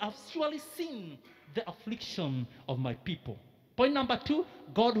Lord said, I have surely seen the affliction of my people. Point number 2,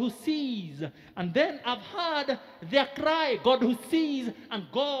 God who sees. And then I've heard their cry. God who sees and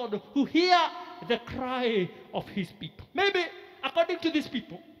God who hears the cry of his people. Maybe, according to these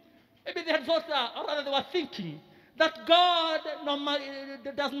people, maybe they had thought, or rather they were thinking, that God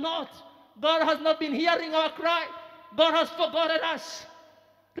God has not been hearing our cry. God has forgotten us.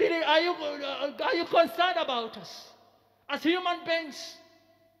 Really, are you concerned about us? As human beings,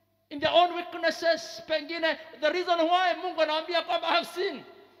 in their own weaknesses, pengine, the reason why Mungu anaambia kwamba I have sinned.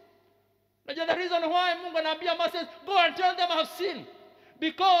 The reason why Mungu anaambia Moses, go and tell them I have sinned.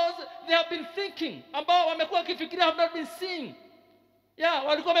 Because they have been thinking, ambao wamekuwa kifikiria have not been seeing. Yeah,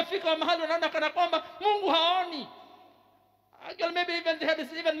 walikuwa wamefika mahali wanaona kana kwamba Mungu haoni. Maybe even they had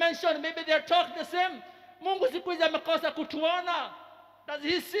even mentioned, maybe they are talking the same. Mungu siku hizi amekosa kutuona. Does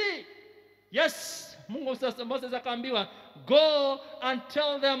he see? Yes. Moses akaambiwa, go and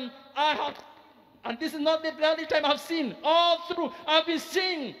tell them I have, and this is not the only time I have seen. All through, I have been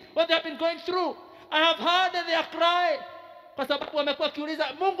seeing what they have been going through. I have heard their cry. Kwa sababu wamekuwa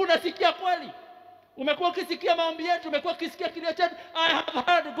kiuliza, Mungu nasikia kweli? Umekuwa ukisikia maombi yetu, umekuwa ukisikia kilio chetu? I have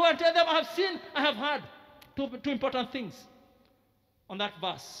heard. Go and tell them I have seen, I have heard. Two important things on that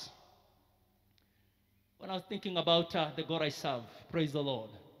verse. When I was thinking about the God I serve, praise the Lord.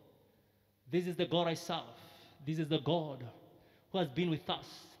 This is the God I serve. This is the God who has been with us.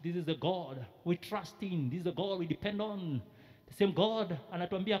 This is the God we trust in. This is the God we depend on. The same God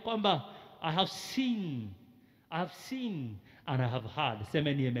anatuambia kwamba, I have seen and I have heard.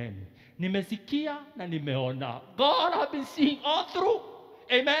 Semeni amen. Nimesikia na nimeona. God has been seeing all through.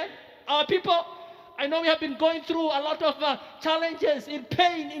 Amen. Our people, I know we have been going through a lot of challenges, in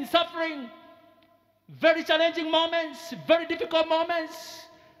pain, in suffering, very challenging moments, very difficult moments.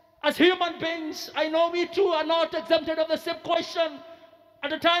 As human beings, I know we too are not exempted of the same question.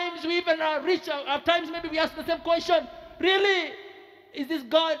 At times we even reach, at times maybe we ask the same question, really, is this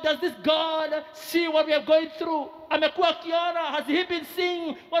God, does this God see what we are going through? Amekuwa akiona, has he been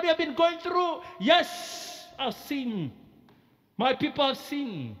seeing what we have been going through? Yes, I've seen. My people have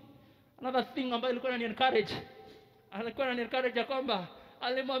seen. Another thing ambayo ilikuwa inani-encourage ya kwamba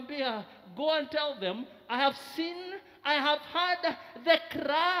alimwambia, go and tell them, I have seen, I have heard the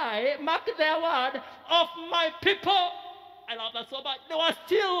cry, mark their word, of my people. I love that so much. They were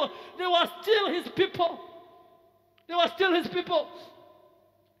still his people. They were still his people.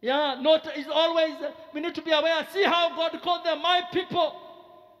 Yeah, note is always, we need to be aware. See how God called them my people.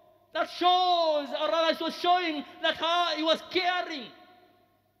 That shows, or rather, it was showing that how he was caring.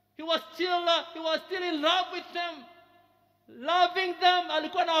 He was still in love with them, loving them.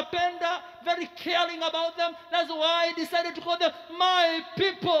 Alikuwa anawapenda, very caring about them. That's why he decided to call them my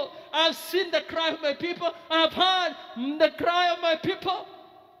people. I have seen the cry of my people. I have heard the cry of my people.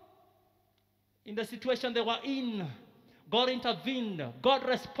 In the situation they were in, God intervened. God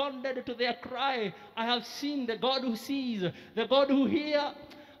responded to their cry. I have seen the God who sees, the God who hears.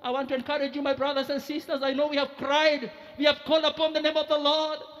 I want to encourage you, my brothers and sisters. I know we have cried. We have called upon the name of the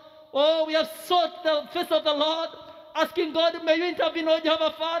Lord. Oh, we have sought the face of the Lord, asking God, may you intervene, oh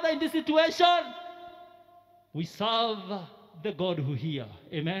Jehovah Father, in this situation. We serve the God who hears.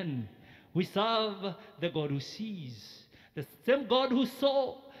 Amen. We serve the God who sees. The same God who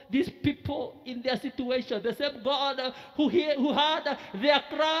saw these people in their situation, the same God who heard their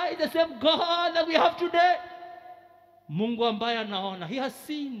cry, the same God that we have today. Mungu ambaye anaona. He has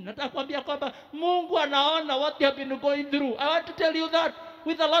seen. Nataka kuambia kwamba Mungu anaona what they have been going through. I want to tell you that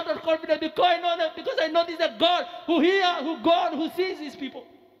with a lot of confidence because I know that, because I know this is a God who hears, who sees his people.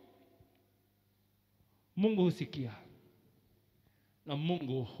 Mungu husikia na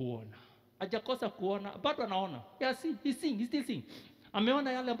Mungu huona. Hajakosa kuona, bado anaona. He's still seeing.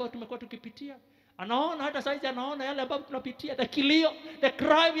 Ameona yale ambayo tumekuwa tukipitia. Anaona hata saizi anaona yale ambayo tunapitia, the kilio, the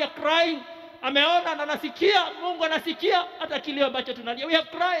cry we are crying. Ameona na anasikia, Mungu anasikia hata kilio ambacho tunalia. We have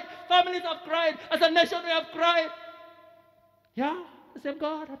cried, families have cried, as a nation we have cried. Yeah, the same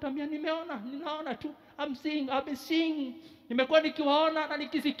God atambia ninaona tu. I've been seeing. Nimekuwa nikiwaona na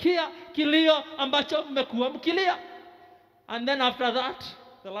nikisikia kilio ambacho mmekuwa mkilia. And then after that,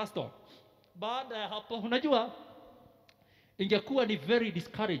 the last one. Baada ya hapo, unajua ingekuwa ni very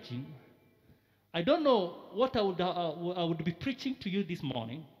discouraging. I don't know what I would be preaching to you this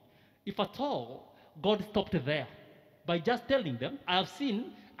morning if at all God stopped there by just telling them, I have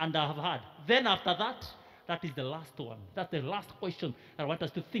seen and I have heard. Then after that, that is the last one. That's the last question that I want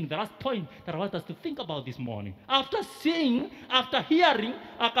us to think. The last point that I want us to think about this morning. After seeing, after hearing,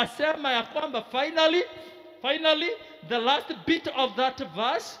 akasema ya kwamba finally, the last bit of that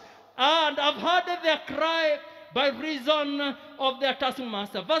verse, and I've heard their cry by reason of their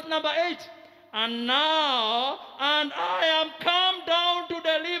taskmaster. Verse number 8. And I am come down to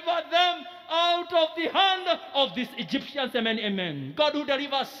deliver them out of the hand of these Egyptians. Amen, amen. God who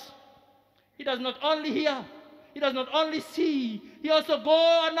delivers. He does not only hear, he does not only see, he also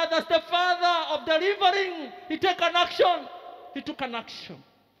go another step further of delivering. He took an action.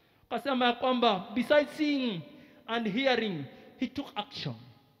 Kasema ya kwamba besides seeing and hearing, he took action.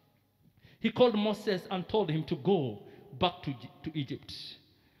 He called Moses and told him to go back to Egypt.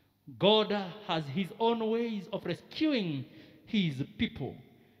 God has his own ways of rescuing his people.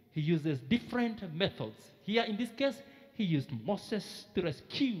 He uses different methods. Here in this case, he used Moses to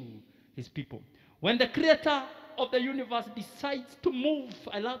rescue his people. When the creator of the universe decides to move,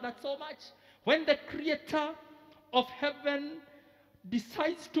 I love that so much. When the creator of heaven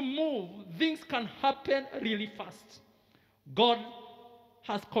decides to move, things can happen really fast. God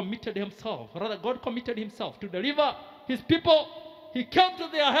committed himself to deliver his people. He came to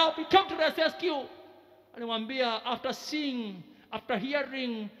their help. He came to their rescue. Alimwambia, after seeing, after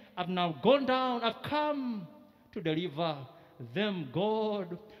hearing, I've now gone down. I've come to deliver them.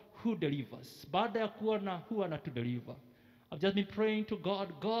 God who delivers. Baada ya kuona who ana to deliver. I've just been praying to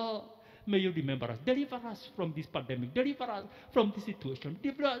God. God, may you remember us. Deliver us from this pandemic. Deliver us from this situation.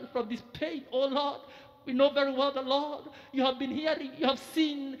 Deliver us from this pain. Oh Lord, we know very well the Lord. You have been hearing, you have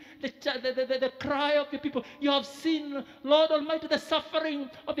seen the cry of your people. You have seen, Lord Almighty, the suffering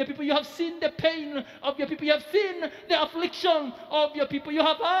of your people. You have seen the pain of your people. You have seen the affliction of your people. You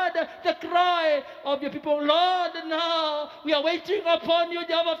have heard the cry of your people. Lord, now we are waiting upon you,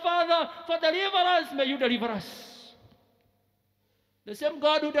 Jehovah Father, for deliverance. May you deliver us. The same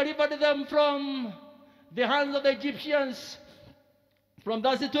God who delivered them from the hands of the Egyptians, from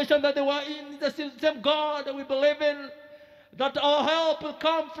that situation that they were in. The same God that we believe in, that our help will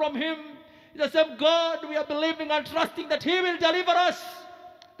come from him. The same God we are believing and trusting that he will deliver us.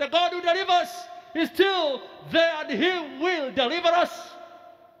 The God who delivers is still there, and he will deliver us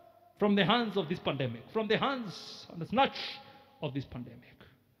from the hands of this pandemic, from the hands and the snatch of this pandemic.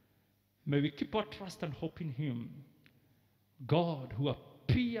 May we keep our trust and hope in him. God who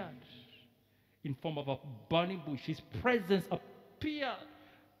appeared in form of a burning bush, his presence appeared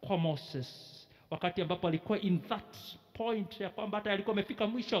kwa Moses wakati ambapo alikuwa in that point ya kwamba hata alikuwa amefika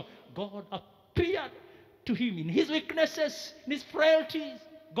mwisho. God appeared to him in his weaknesses, in his frailties.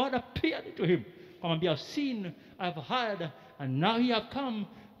 God appeared to him. I've seen, I've heard, and now you have come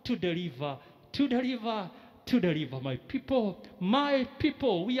to deliver, to deliver, to deliver my people. My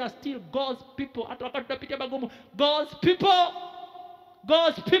people, we are still God's people. God's people.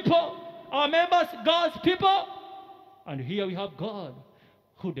 God's people. Our members, God's people. And here we have God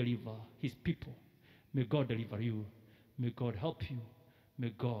who delivers his people. May God deliver you. May God help you. May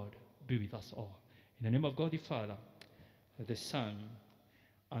God be with us all. In the name of God the Father, the Son,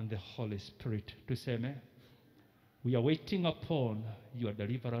 and the Holy Spirit. To say amen. We are waiting upon your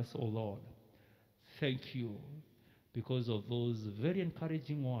deliverance, O Lord. Thank you because of those very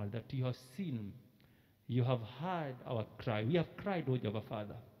encouraging words that you have seen. You have heard our cry. We have cried, O Jehovah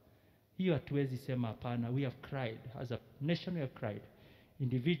Father. Hiyo hatuwezi sema hapana. We have cried. As a nation, we have cried.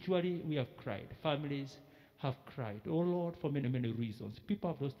 Individually, we have cried. Families have cried. Oh Lord, for many, many reasons. People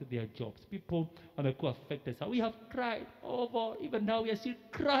have lost their jobs. People are affected. So we have cried over. Even now, we are still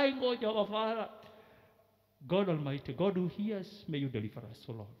crying, oh Jehovah Father. God Almighty, God who hears, may you deliver us,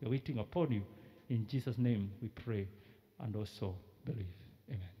 oh Lord. We are waiting upon you. In Jesus' name we pray and also believe.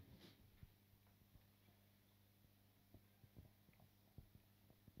 Amen.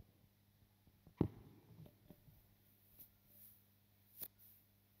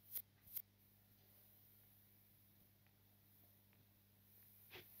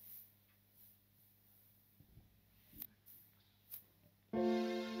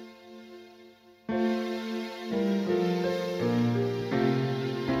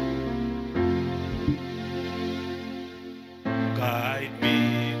 Guide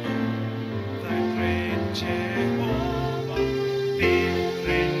me, O thy great Jehovah,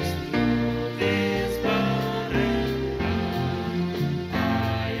 pilgrims through this barren land. I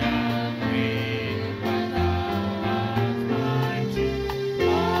am weak, but thou art mighty.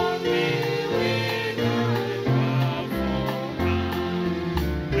 Hold me with thy powerful hand.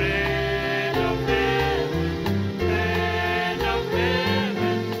 Bread of heaven,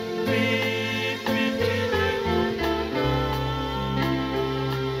 feed me till I want no more.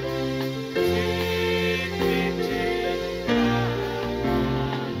 Feed me till I want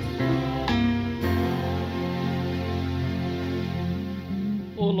no more.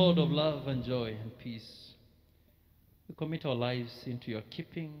 O Lord of love and joy and peace, we commit our lives into your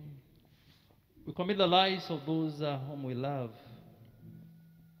keeping. We commit the lives of those whom we love,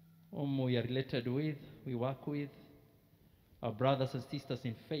 whom we are related with, we work with, our brothers and sisters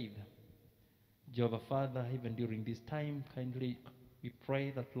in faith. Jehovah Father, even during this time, kindly we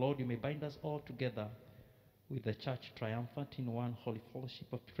pray that, Lord, you may bind us all together with the church triumphant in one holy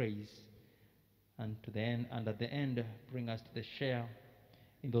fellowship of praise. And to the end, and at the end, bring us to the share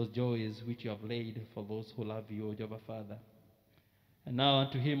in those joys which you have laid for those who love you, O Jehovah Father. And now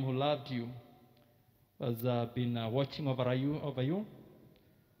unto him who loved you, who has been watching over you,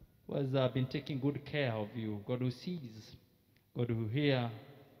 who has been taking good care of you, God who sees, God who hears,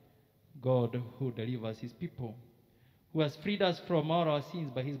 God who delivers his people, who has freed us from all our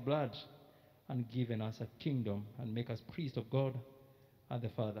sins by his blood and given us a kingdom and make us priests of God and the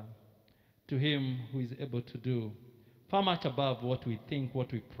Father. To him who is able to do far much above what we think,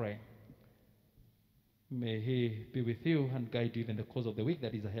 what we pray. May he be with you and guide you in the course of the week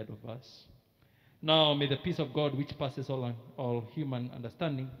that is ahead of us. Now may the peace of God, which passes all human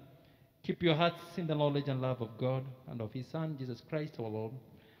understanding, keep your hearts in the knowledge and love of God and of his Son, Jesus Christ our Lord,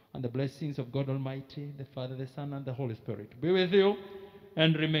 and the blessings of God Almighty, the Father, the Son, and the Holy Spirit be with you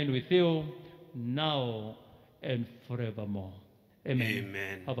and remain with you now and forevermore. Amen.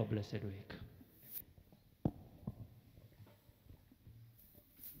 Amen. Have a blessed week.